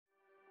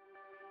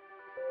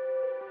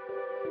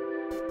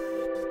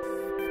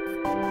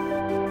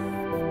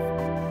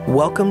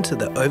Welcome to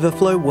the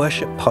Overflow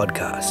Worship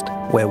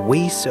Podcast, where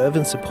we serve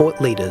and support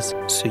leaders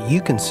so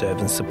you can serve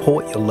and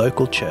support your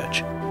local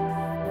church.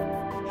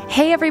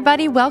 Hey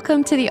everybody,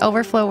 welcome to the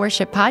Overflow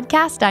Worship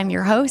Podcast. I'm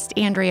your host,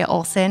 Andrea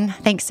Olson.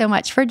 Thanks so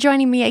much for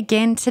joining me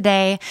again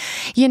today.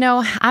 You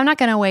know, I'm not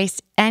going to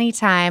waste any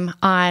time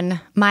on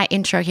my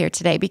intro here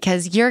today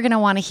because you're going to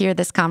want to hear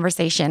this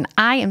conversation.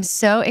 I am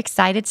so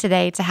excited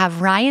today to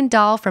have Ryan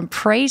Dahl from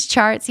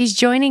PraiseCharts. He's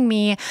joining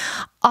me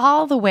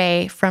all the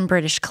way from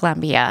British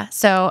Columbia.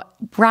 So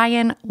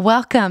Ryan,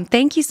 welcome.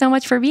 Thank you so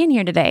much for being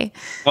here today.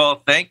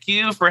 Well, thank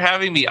you for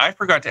having me. I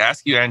forgot to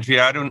ask you,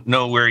 Andrea, I don't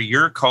know where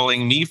you're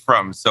calling me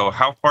from. So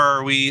how far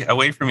are we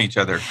away from each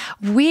other?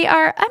 We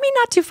are,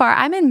 not too far.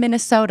 I'm in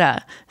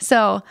Minnesota.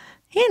 So,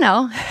 you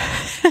know.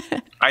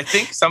 I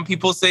think some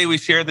people say we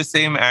share the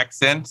same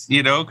accent,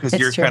 because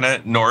you're kind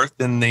of north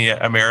in the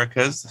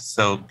Americas.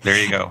 So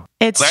there you go.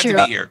 It's Glad true.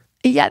 to be here.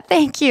 Yeah,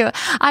 thank you.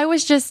 I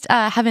was just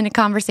having a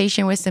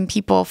conversation with some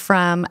people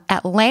from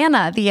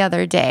Atlanta the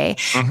other day,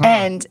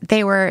 and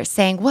they were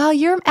saying, well,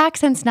 your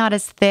accent's not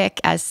as thick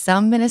as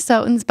some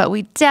Minnesotans, but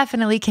we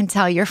definitely can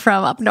tell you're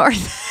from up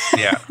north.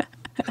 Yeah.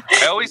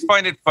 I always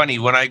find it funny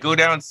when I go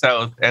down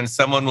south and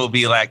someone will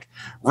be like,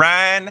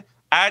 Ryan,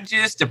 I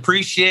just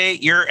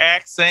appreciate your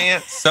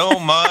accent so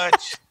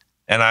much.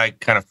 And I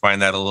kind of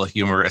find that a little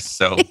humorous.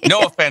 So no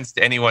offense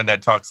to anyone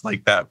that talks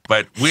like that,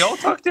 but we all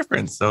talk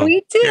different. So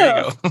we do. There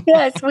you go.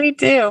 Yes, we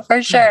do,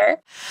 for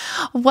sure.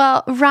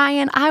 Well,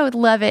 Ryan, I would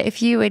love it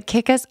if you would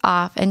kick us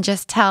off and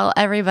just tell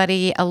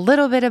everybody a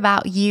little bit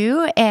about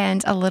you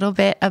and a little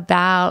bit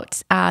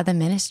about the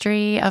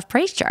ministry of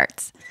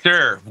PraiseCharts.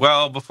 Sure.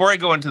 Well, before I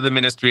go into the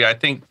ministry, I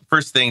think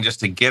first thing, just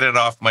to get it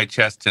off my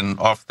chest and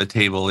off the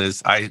table,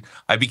 is I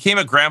became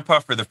a grandpa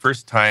for the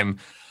first time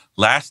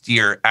last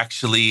year,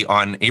 actually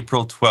on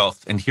April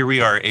 12th. And here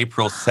we are,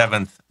 April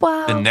 7th,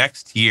 the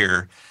next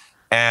year.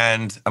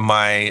 And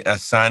my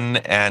son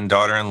and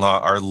daughter-in-law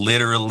are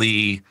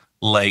literally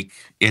like,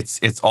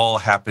 it's all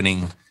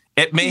happening.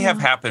 It may have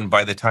happened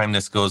by the time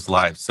this goes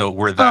live. So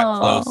we're that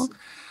close.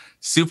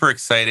 Super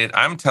excited.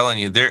 I'm telling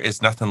you, there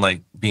is nothing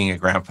like being a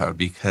grandpa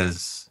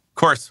because, of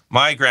course,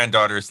 my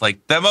granddaughter is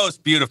like the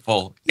most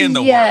beautiful in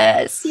the world.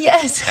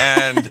 Yes.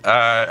 And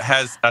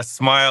has a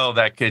smile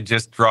that could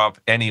just drop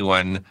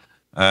anyone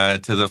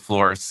to the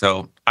floor.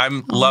 So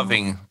I'm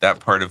loving that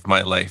part of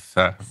my life.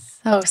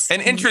 So sweet.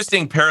 An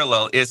interesting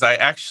parallel is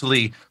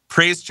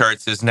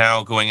PraiseCharts is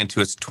now going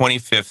into its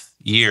 25th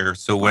year.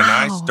 So when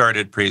I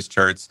started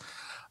PraiseCharts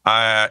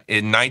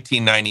in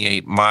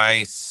 1998,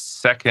 my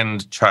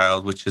second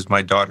child, which is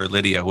my daughter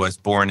Lydia, was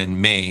born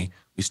in May.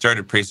 We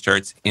started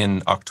PraiseCharts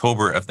in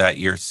October of that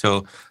year.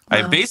 So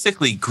I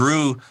basically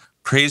grew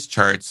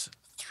PraiseCharts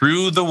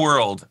through the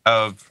world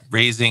of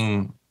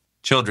raising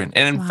children.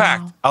 And in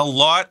fact, a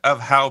lot of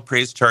how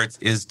PraiseCharts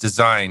is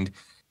designed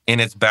in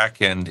its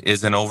back end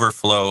is an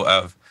overflow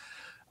of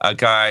a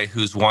guy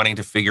who's wanting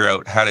to figure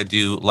out how to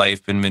do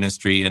life and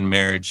ministry and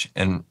marriage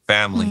and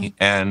family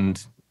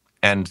and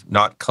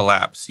not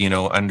collapse,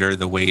 under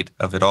the weight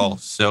of it all.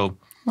 So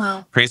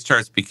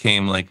PraiseCharts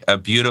became like a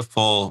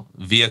beautiful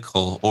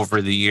vehicle over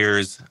the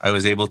years. I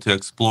was able to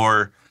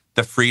explore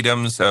the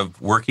freedoms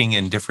of working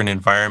in different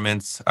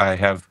environments. I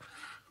have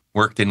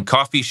worked in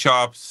coffee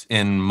shops,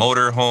 in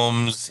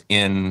motorhomes,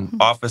 in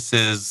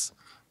offices,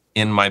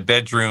 in my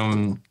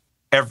bedroom,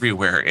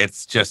 everywhere.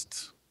 It's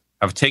just,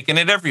 I've taken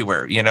it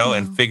everywhere,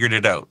 and figured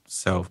it out.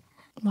 So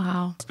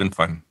it's been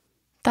fun.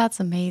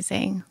 That's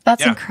amazing.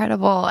 That's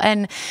incredible.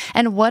 And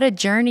what a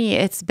journey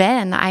it's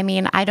been. I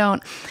mean, I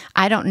don't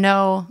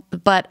know,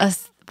 but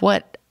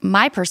what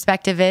my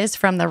perspective is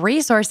from the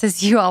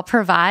resources you all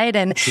provide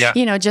and,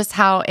 just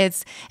how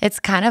it's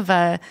kind of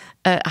a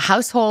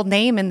household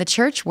name in the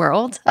church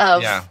world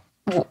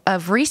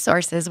of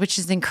resources, which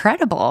is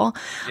incredible.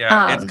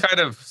 Yeah, it's kind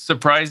of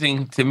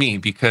surprising to me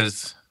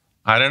because,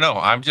 I don't know,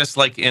 I'm just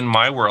like in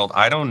my world,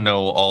 I don't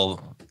know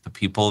all the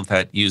people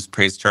that use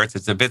PraiseCharts.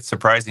 It's a bit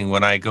surprising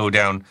when I go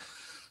down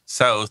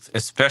south,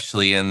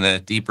 especially in the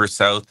deeper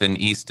south and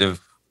east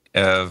of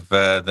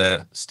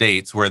the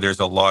States where there's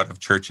a lot of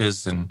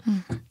churches and,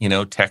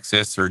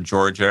 Texas or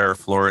Georgia or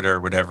Florida or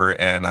whatever.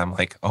 And I'm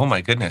like, oh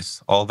my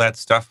goodness, all that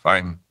stuff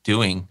I'm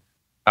doing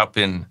up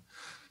in,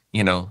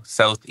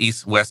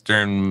 southeast,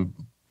 western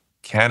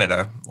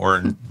Canada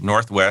or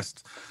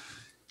northwest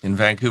in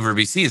Vancouver,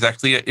 BC is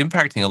actually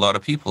impacting a lot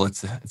of people.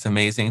 It's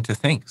amazing to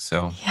think.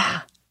 So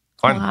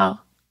fun. Wow.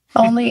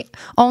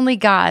 Only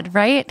God,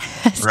 right?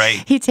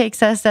 Right. He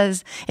takes us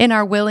as in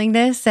our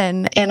willingness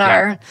and in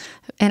our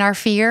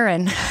fear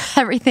and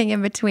everything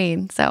in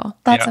between. So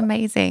that's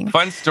amazing.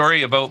 Fun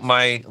story about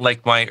my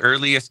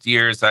earliest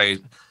years.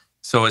 It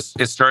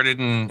started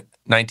in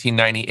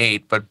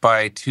 1998, but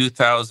by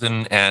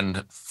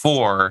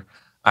 2004,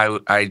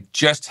 I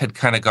just had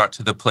kind of got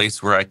to the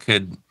place where I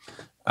could,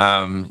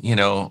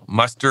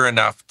 muster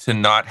enough to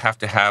not have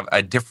to have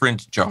a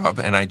different job.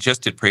 And I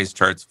just did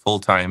PraiseCharts full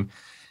time.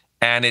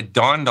 And it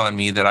dawned on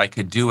me that I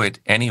could do it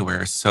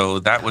anywhere. So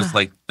that was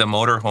like the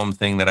motorhome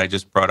thing that I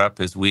just brought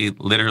up, is we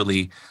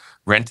literally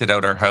rented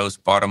out our house,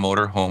 bought a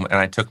motorhome, and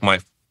I took my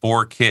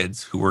 4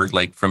 kids who were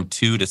like from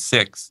 2 to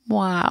 6.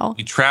 Wow.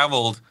 We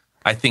traveled,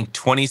 I think,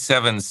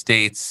 27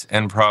 states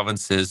and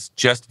provinces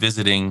just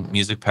visiting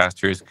music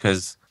pastors,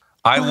 because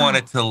I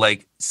wanted to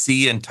like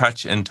see and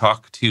touch and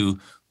talk to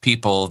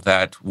people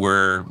that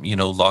were,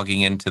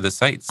 logging into the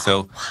site.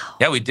 So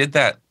yeah, we did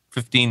that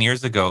 15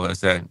 years ago. It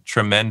was a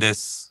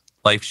tremendous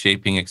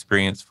life-shaping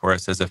experience for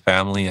us as a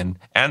family and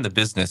the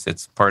business.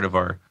 It's part of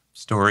our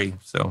story.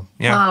 So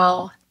yeah.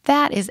 Wow.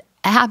 That is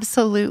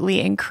absolutely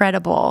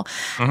incredible.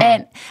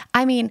 And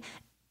I mean,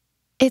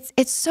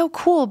 it's so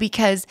cool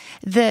because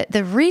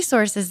the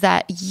resources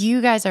that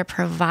you guys are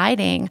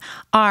providing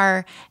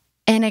are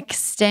an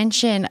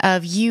extension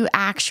of you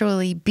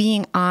actually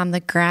being on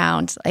the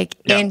ground, like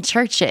in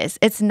churches.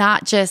 It's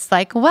not just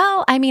like,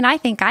 well, I mean, I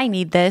think I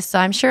need this, so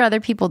I'm sure other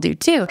people do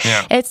too.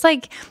 Yeah. It's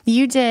like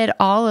you did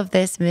all of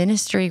this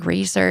ministry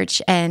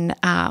research and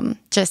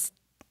just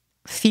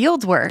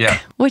field work,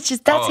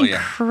 that's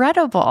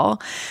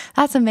incredible.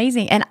 That's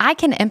amazing. And I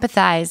can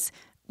empathize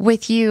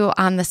with you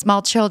on the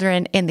small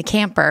children in the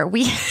camper.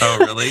 Oh,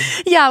 really?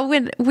 Yeah,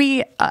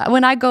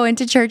 when I go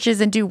into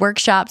churches and do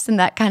workshops and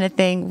that kind of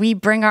thing, we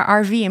bring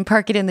our RV and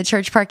park it in the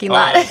church parking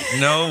lot.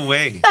 No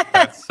way.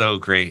 That's so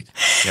great.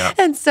 Yeah.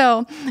 And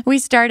so we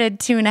started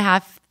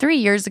 2.5, 3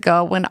 years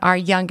ago when our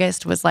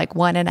youngest was like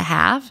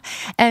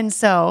 1.5. And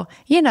so,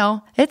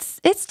 it's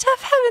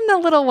tough having the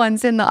little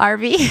ones in the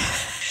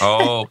RV.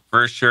 Oh,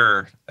 for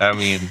sure. I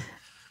mean,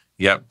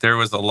 yep, there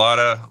was a lot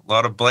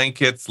of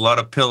blankets, a lot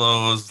of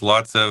pillows,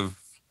 lots of.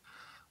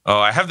 Oh,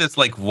 I have this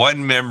like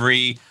one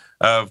memory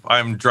of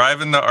I'm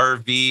driving the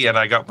RV and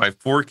I got my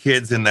 4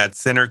 kids in that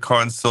center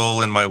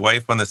console and my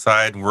wife on the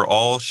side, and we're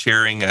all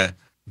sharing a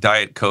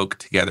Diet Coke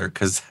together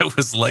because it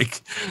was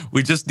like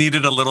we just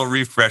needed a little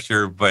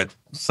refresher. But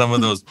some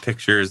of those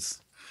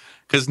pictures,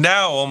 because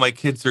now all my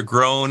kids are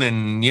grown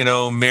and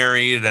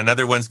married.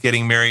 Another one's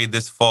getting married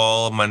this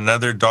fall.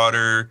 Another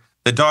daughter.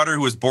 The daughter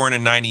who was born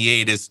in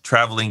 98 is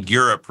traveling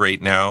Europe right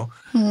now.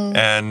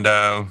 And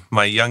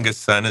my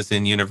youngest son is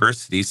in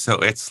university. So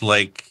it's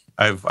like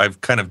I've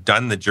kind of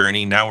done the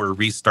journey. Now we're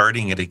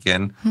restarting it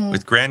again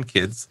with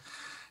grandkids.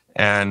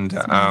 And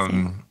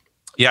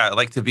I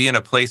like to be in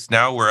a place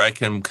now where I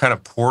can kind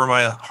of pour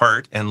my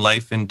heart and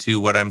life into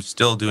what I'm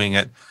still doing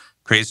at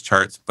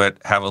PraiseCharts, but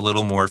have a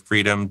little more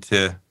freedom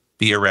to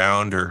be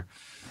around, or,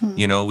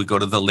 we go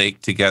to the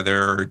lake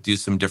together or do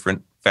some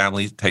different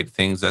family type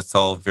things. That's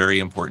all very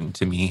important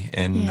to me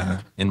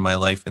in my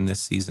life in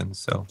this season.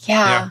 So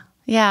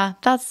yeah,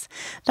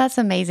 that's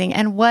amazing.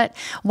 And what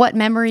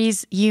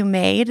memories you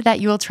made that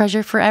you will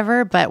treasure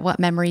forever, but what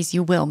memories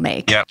you will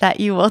make that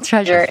you will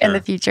treasure in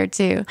the future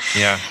too.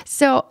 Yeah.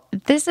 So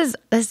this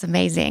is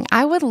amazing.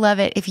 I would love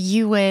it if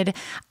you would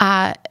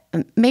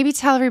maybe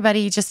tell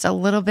everybody just a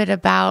little bit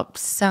about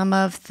some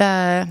of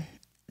the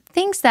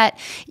things that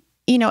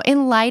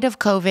in light of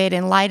COVID,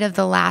 in light of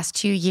the last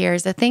 2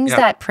 years, the things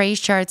that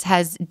PraiseCharts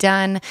has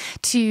done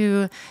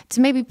to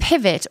maybe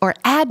pivot or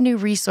add new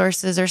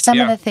resources, or some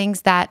of the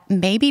things that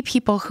maybe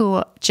people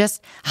who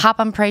just hop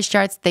on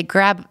PraiseCharts, they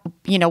grab,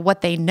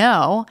 what they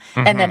know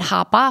and then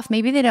hop off.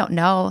 Maybe they don't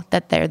know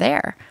that they're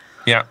there.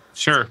 Yeah,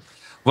 sure.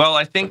 Well,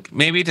 I think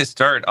maybe to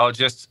start, I'll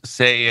just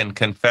say and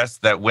confess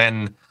that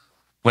when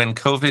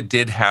COVID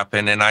did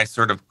happen, and I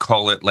sort of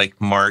call it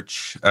like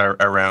March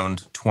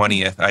around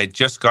 20th, I had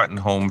just gotten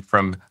home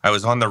I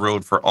was on the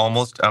road for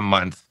almost a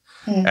month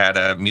at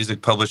a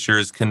music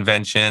publishers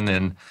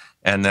convention.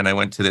 And then I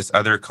went to this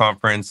other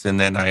conference, and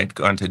then I had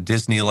gone to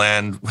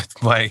Disneyland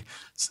with my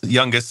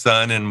youngest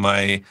son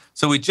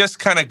so we just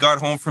kind of got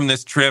home from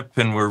this trip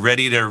and we're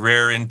ready to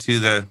rear into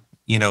the,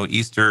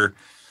 Easter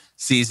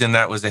season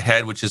that was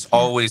ahead, which is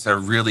always a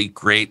really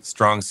great,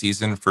 strong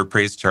season for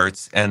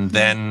PraiseCharts. And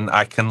then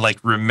I can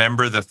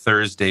remember the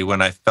Thursday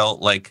when I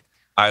felt like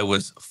I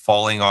was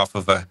falling off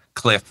of a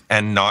cliff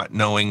and not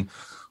knowing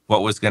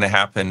what was going to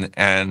happen.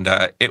 And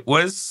it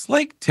was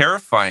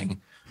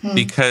terrifying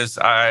because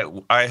I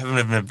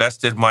haven't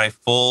invested my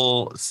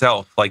full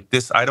self like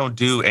this. I don't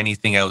do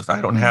anything else.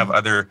 I don't have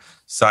other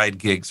side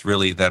gigs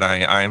really that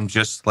I'm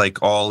just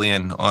all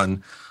in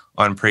on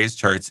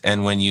PraiseCharts.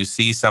 And when you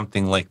see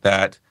something like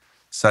that,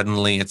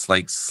 suddenly it's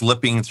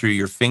slipping through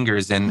your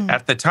fingers. And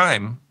at the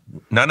time,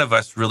 none of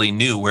us really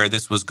knew where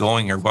this was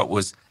going or what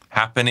was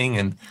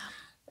happening.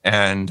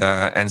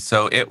 And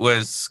so it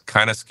was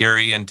kind of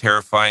scary and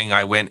terrifying.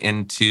 I went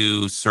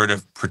into sort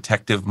of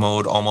protective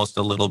mode almost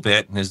a little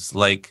bit, and it's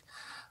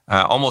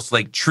almost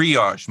like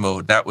triage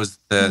mode. That was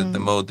the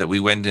mode that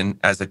we went in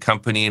as a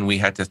company, and we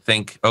had to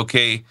think,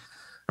 okay,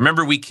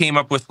 remember we came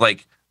up with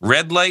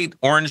red light,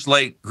 orange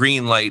light,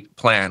 green light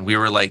plan. We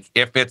were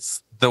if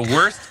it's the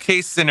worst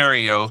case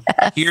scenario,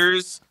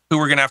 here's who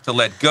we're going to have to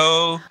let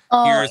go.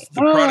 Here's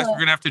the products we're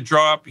going to have to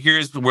drop.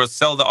 We'll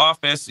sell the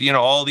office,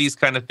 all these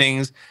kind of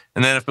things.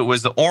 And then if it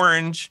was the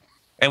orange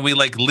and we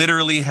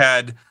literally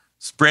had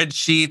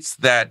spreadsheets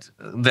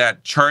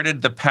that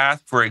charted the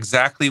path for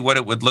exactly what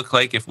it would look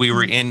like if we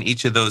were in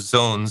each of those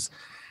zones.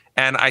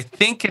 And I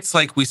think it's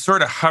like we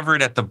sort of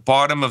hovered at the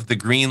bottom of the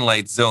green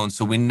light zone.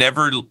 So we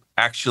never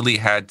actually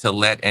had to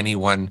let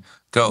anyone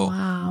go.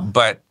 Wow.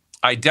 But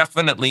I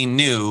definitely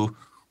knew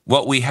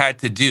what we had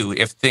to do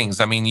if things,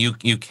 I mean,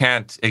 you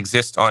can't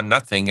exist on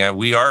nothing.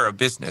 We are a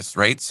business,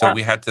 right? So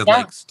we had to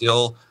like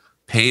still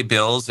pay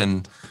bills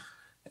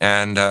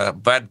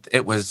but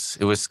it was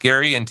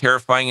scary and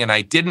terrifying. And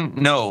I didn't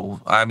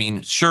know, I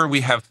mean, sure,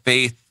 we have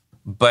faith,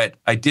 but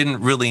I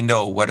didn't really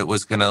know what it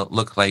was going to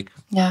look like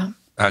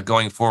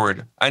going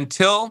forward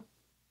until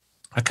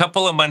a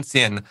couple of months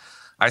in.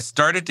 I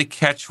started to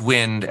catch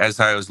wind as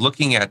I was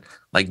looking at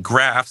like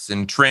graphs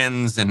and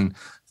trends and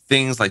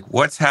things like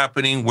what's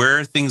happening, where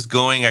are things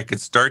going. I could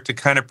start to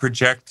kind of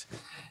project.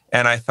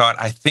 And I thought,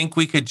 I think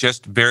we could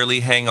just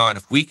barely hang on.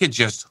 If we could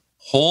just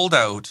hold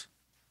out,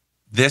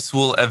 this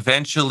will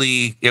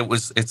eventually,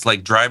 it's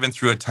like driving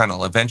through a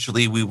tunnel.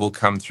 Eventually we will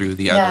come through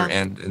the other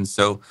end. And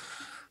so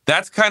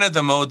that's kind of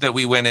the mode that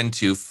we went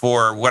into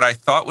for what I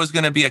thought was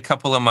going to be a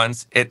couple of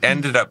months. It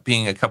ended up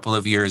being a couple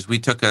of years. We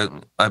took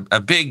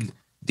a big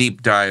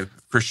deep dive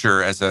for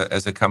sure as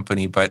a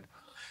company, but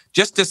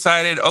just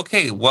decided,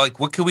 okay, well, like,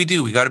 what can we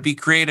do? We got to be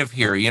creative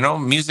here. You know,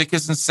 music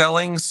isn't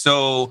selling.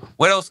 So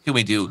what else can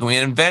we do? Can we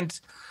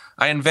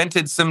I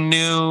invented some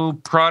new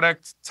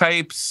product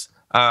types.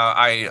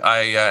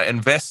 I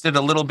invested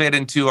a little bit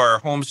into our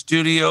home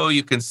studio.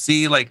 You can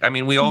see, like, I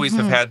mean, we always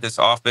have had this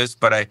office,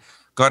 but I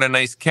got a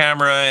nice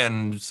camera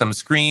and some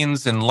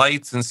screens and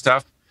lights and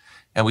stuff.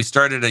 And we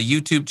started a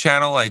YouTube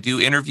channel. I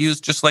do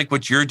interviews just like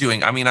what you're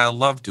doing. I mean, I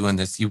love doing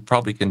this. You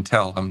probably can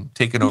tell I'm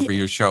taking over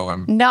your show.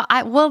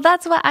 Well,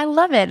 that's what I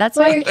love it. That's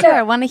why you're here.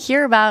 I want to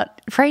hear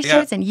about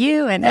PraiseCharts and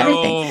you and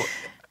everything.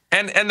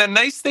 And the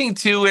nice thing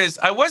too is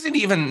I wasn't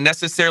even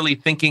necessarily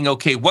thinking,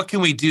 okay, what can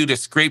we do to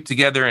scrape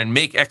together and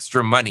make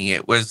extra money?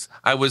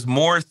 I was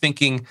more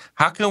thinking,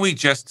 how can we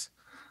just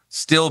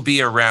still be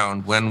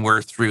around when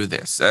we're through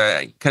this?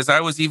 Because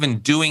I was even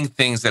doing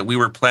things that we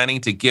were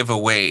planning to give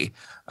away.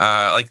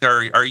 Like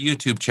our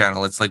YouTube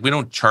channel, it's like we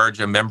don't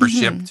charge a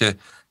membership to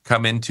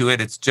come into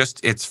it.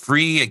 It's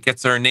free. It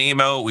gets our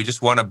name out. We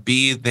just want to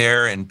be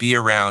there and be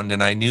around.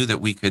 And I knew that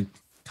we could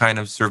kind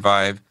of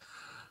survive.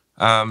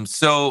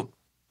 So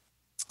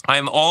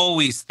I'm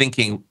always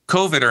thinking,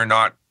 COVID or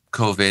not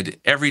COVID,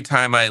 every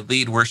time I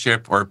lead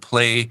worship or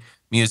play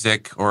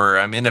music or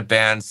I'm in a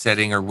band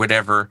setting or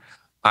whatever,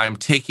 I'm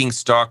taking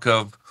stock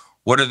of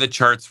what are the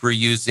charts we're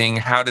using?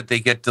 How did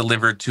they get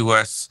delivered to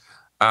us?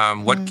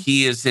 What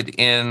key is it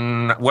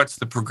in? What's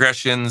the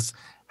progressions?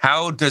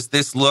 How does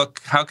this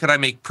look? How could I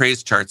make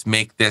PraiseCharts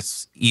make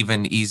this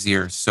even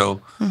easier?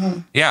 So,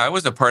 I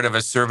was a part of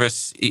a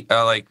service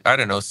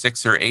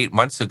 6 or 8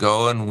 months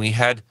ago, and we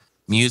had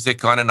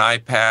music on an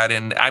iPad.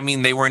 And I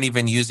mean, they weren't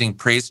even using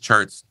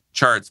PraiseCharts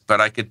charts,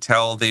 but I could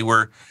tell it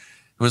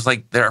was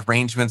like their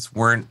arrangements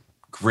weren't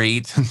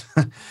great.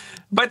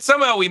 But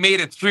somehow we made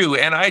it through,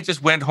 and I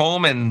just went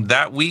home, and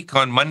that week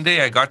on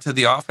Monday, I got to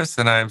the office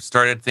and I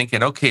started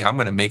thinking, okay, I'm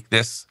going to make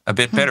this a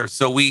bit better.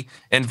 So we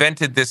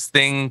invented this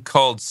thing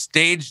called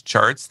stage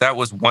charts. That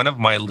was one of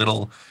my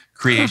little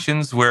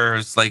creations,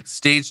 whereas like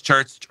stage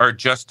charts are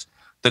just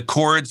the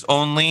chords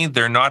only.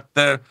 They're not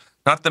the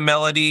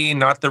melody,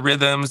 not the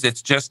rhythms.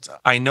 It's just,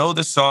 I know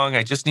the song.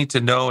 I just need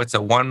to know it's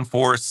a 1,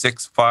 4,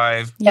 6,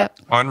 5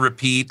 on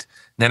repeat.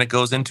 Then it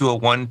goes into a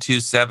 1, 2,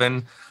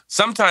 7.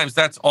 Sometimes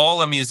that's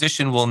all a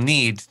musician will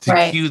need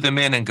to cue them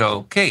in and go,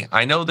 okay,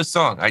 I know the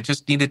song. I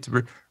just needed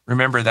to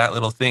remember that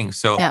little thing.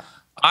 So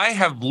I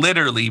have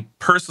literally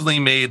personally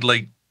made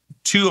like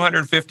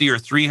 250 or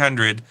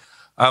 300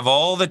 of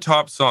all the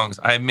top songs.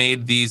 I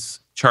made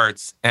these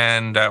charts,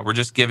 and we're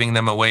just giving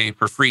them away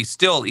for free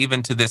still,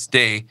 even to this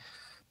day.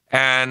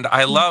 And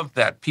I love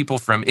that people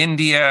from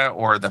India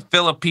or the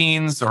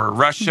Philippines or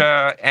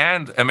Russia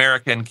and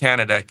America and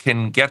Canada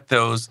can get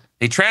those.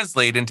 They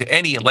translate into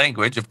any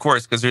language, of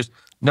course, because there's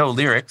no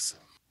lyrics.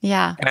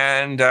 Yeah.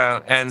 And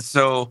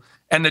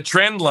the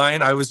trend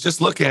line, I was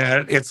just looking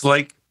at it,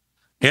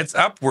 it's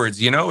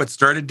upwards, it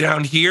started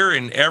down here,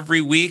 and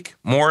every week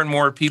more and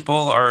more people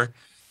are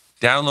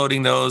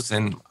downloading those.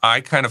 And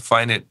I kind of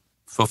find it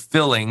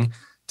fulfilling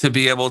to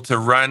be able to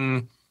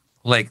run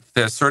like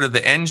the sort of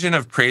the engine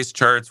of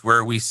PraiseCharts,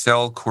 where we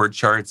sell chord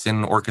charts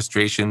and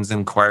orchestrations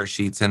and choir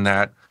sheets, and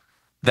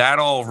that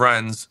all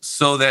runs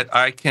so that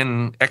I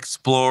can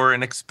explore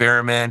and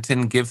experiment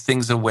and give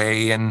things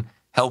away and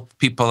help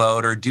people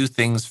out or do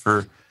things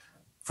for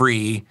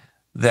free.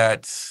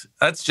 Let's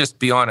just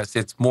be honest,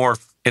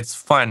 it's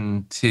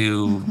fun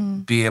to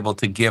be able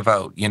to give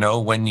out,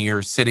 when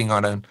you're sitting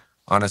on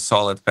a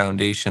solid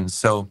foundation.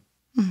 So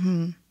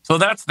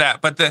that's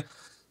that. But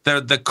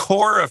the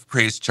core of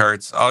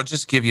PraiseCharts, I'll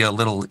just give you a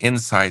little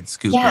inside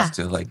scoop as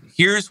to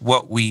here's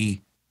what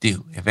we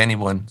do, if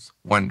anyone's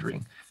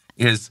wondering,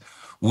 is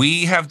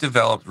we have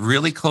developed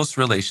really close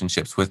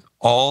relationships with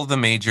all the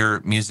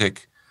major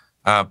music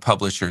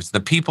publishers, the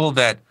people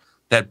that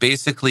that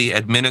basically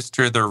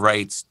administer the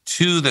rights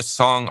to the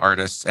song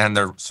artists and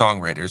the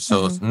songwriters.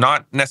 So it's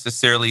not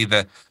necessarily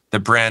the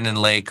Brandon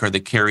Lake or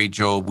the Carrie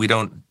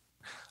Jobe.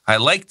 I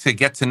like to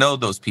get to know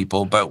those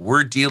people, but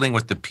we're dealing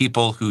with the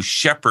people who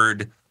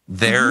shepherd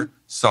their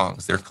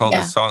songs. They're called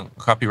the song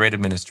copyright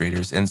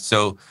administrators. And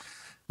so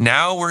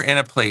now we're in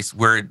a place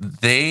where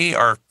they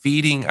are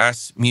feeding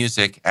us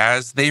music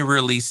as they're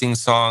releasing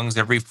songs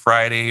every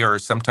Friday or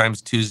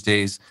sometimes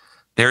Tuesdays.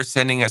 They're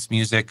sending us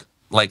music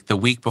like the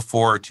week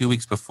before or 2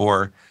 weeks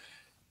before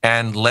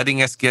and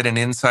letting us get an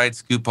inside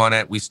scoop on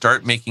it. We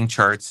start making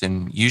charts,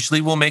 and usually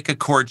we'll make a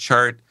chord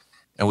chart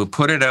and we'll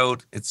put it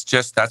out.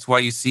 That's why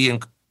you see in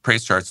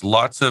PraiseCharts,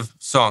 lots of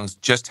songs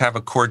just have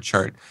a chord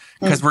chart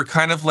because we're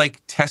kind of like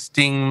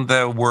testing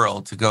the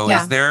world to go,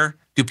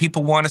 do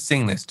people want to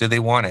sing this? Do they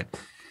want it?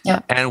 Yeah.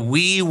 And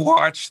we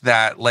watch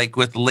that like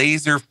with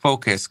laser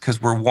focus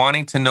because we're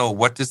wanting to know,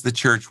 what does the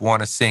church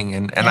want to sing?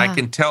 And I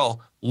can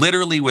tell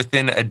literally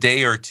within a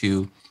day or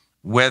two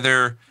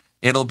whether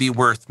it'll be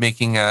worth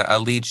making a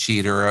lead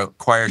sheet or a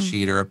choir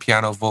sheet or a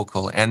piano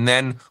vocal. And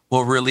then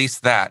we'll release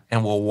that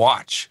and we'll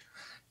watch.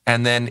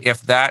 And then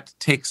if that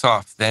takes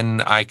off,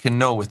 then I can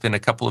know within a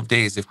couple of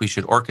days if we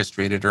should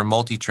orchestrate it or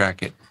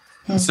multi-track it.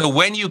 So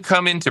when you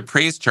come into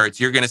PraiseCharts,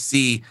 you're going to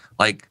see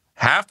like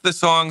half the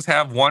songs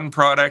have one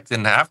product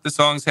and half the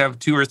songs have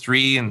 2 or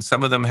 3, and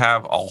some of them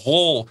have a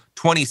whole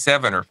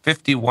 27 or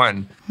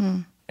 51.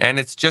 And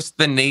it's just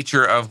the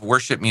nature of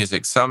worship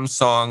music. Some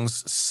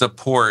songs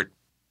support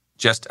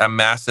just a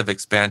massive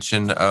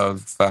expansion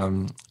of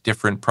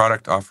different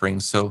product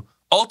offerings. So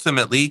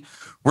ultimately,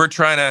 we're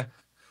trying to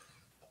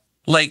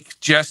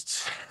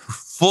just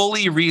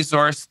fully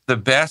resource the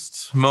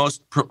best,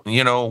 most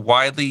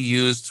widely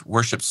used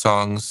worship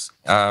songs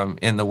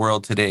in the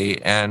world today,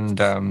 and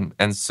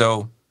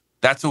so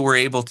that's what we're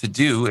able to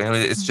do. And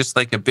it's just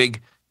like a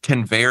big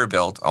conveyor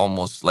belt,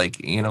 almost like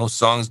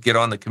songs get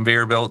on the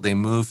conveyor belt, they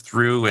move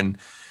through, and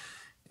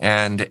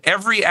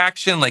every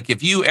action, like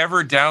if you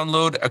ever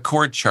download a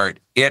chord chart,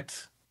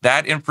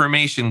 that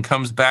information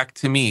comes back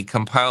to me,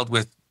 compiled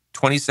with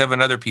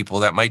 27 other people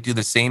that might do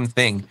the same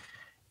thing.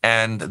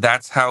 And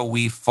that's how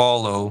we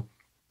follow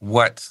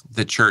what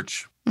the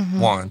church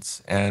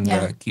wants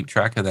and keep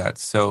track of that.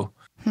 So,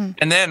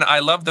 and then I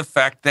love the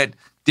fact that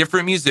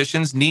different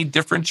musicians need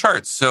different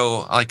charts.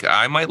 So like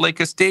I might like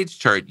a stage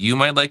chart. You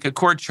might like a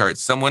chord chart.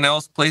 Someone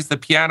else plays the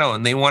piano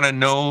and they want to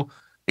know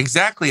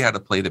exactly how to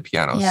play the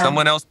piano. Yeah.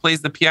 Someone else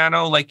plays the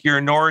piano, like your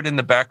Nord in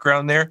the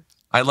background there.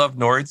 I love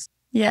Nords.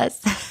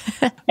 Yes.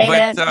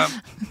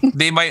 But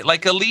they might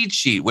like a lead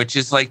sheet, which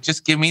is like,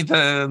 just give me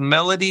the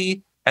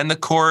melody and the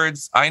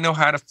chords. I know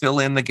how to fill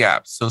in the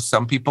gaps. So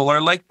some people are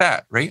like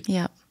that, right?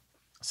 Yeah.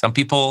 Some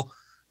people,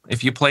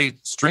 if you play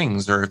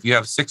strings or if you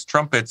have 6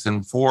 trumpets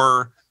and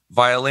 4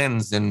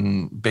 violins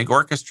and big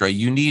orchestra,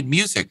 you need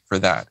music for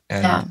that.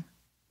 And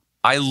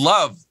I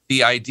love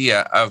the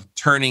idea of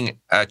turning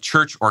a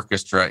church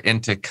orchestra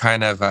into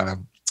kind of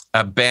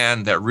a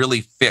band that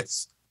really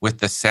fits with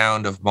the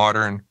sound of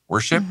modern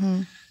worship.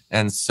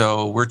 And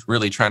so we're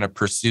really trying to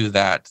pursue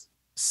that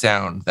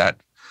sound,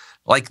 that.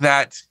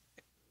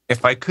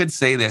 If I could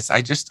say this,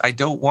 I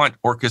don't want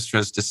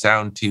orchestras to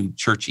sound too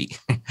churchy.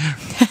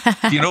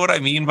 Do you know what I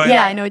mean by that?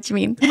 Yeah, I know what you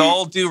mean. With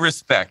all due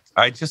respect,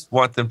 I just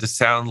want them to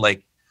sound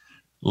like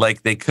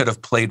they could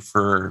have played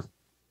for,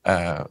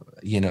 a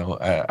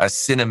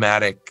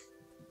cinematic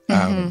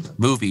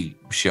movie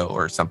show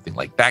or something,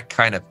 like that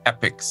kind of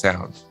epic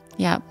sound.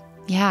 Yep.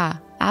 Yeah,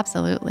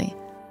 absolutely.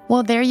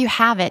 Well, there you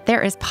have it.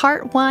 There is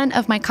part 1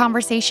 of my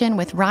conversation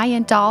with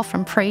Ryan Dahl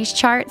from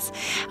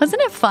PraiseCharts.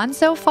 Wasn't it fun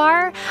so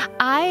far?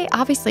 I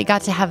obviously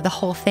got to have the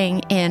whole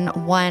thing in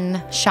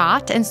one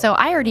shot, and so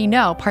I already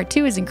know part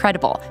 2 is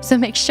incredible. So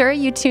make sure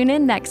you tune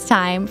in next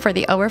time for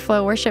the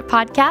Overflow Worship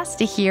Podcast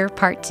to hear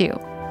part 2.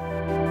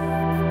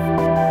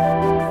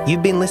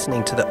 You've been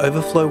listening to the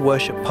Overflow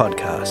Worship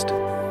Podcast.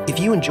 If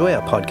you enjoy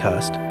our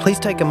podcast, please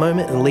take a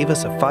moment and leave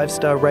us a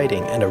 5-star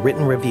rating and a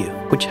written review,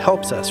 which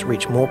helps us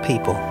reach more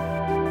people.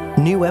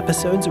 New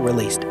episodes are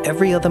released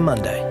every other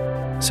Monday.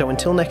 So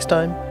until next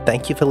time,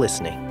 thank you for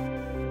listening.